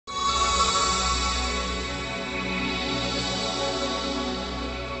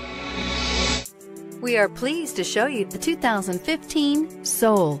We are pleased to show you the 2015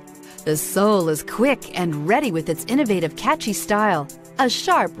 Soul. The Soul is quick and ready with its innovative, catchy style, a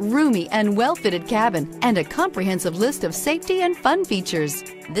sharp, roomy, and well-fitted cabin, and a comprehensive list of safety and fun features.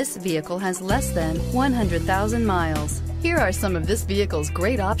 This vehicle has less than 100,000 miles. Here are some of this vehicle's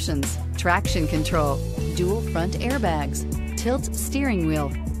great options: traction control, dual front airbags, tilt steering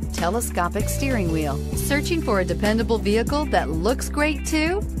wheel, telescopic steering wheel. Searching for a dependable vehicle that looks great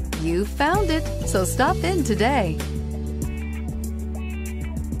too? You found it, so stop in today.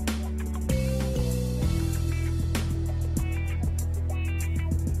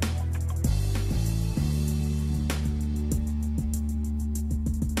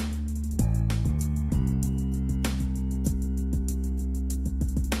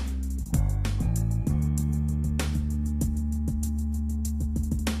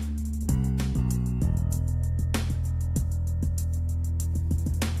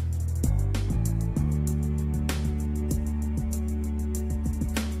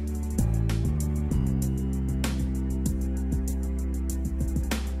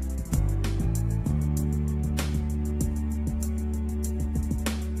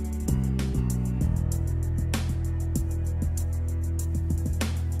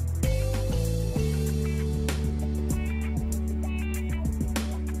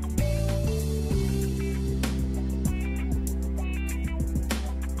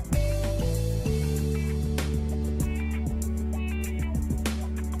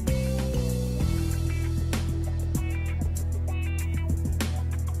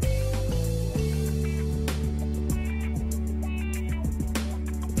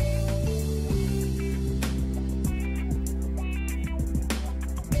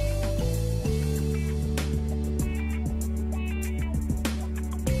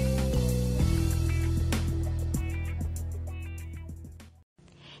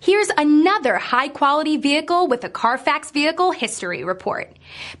 Here's another high-quality vehicle with a Carfax Vehicle History Report.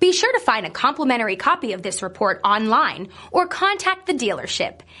 Be sure to find a complimentary copy of this report online or contact the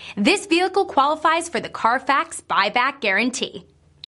dealership. This vehicle qualifies for the Carfax Buyback Guarantee.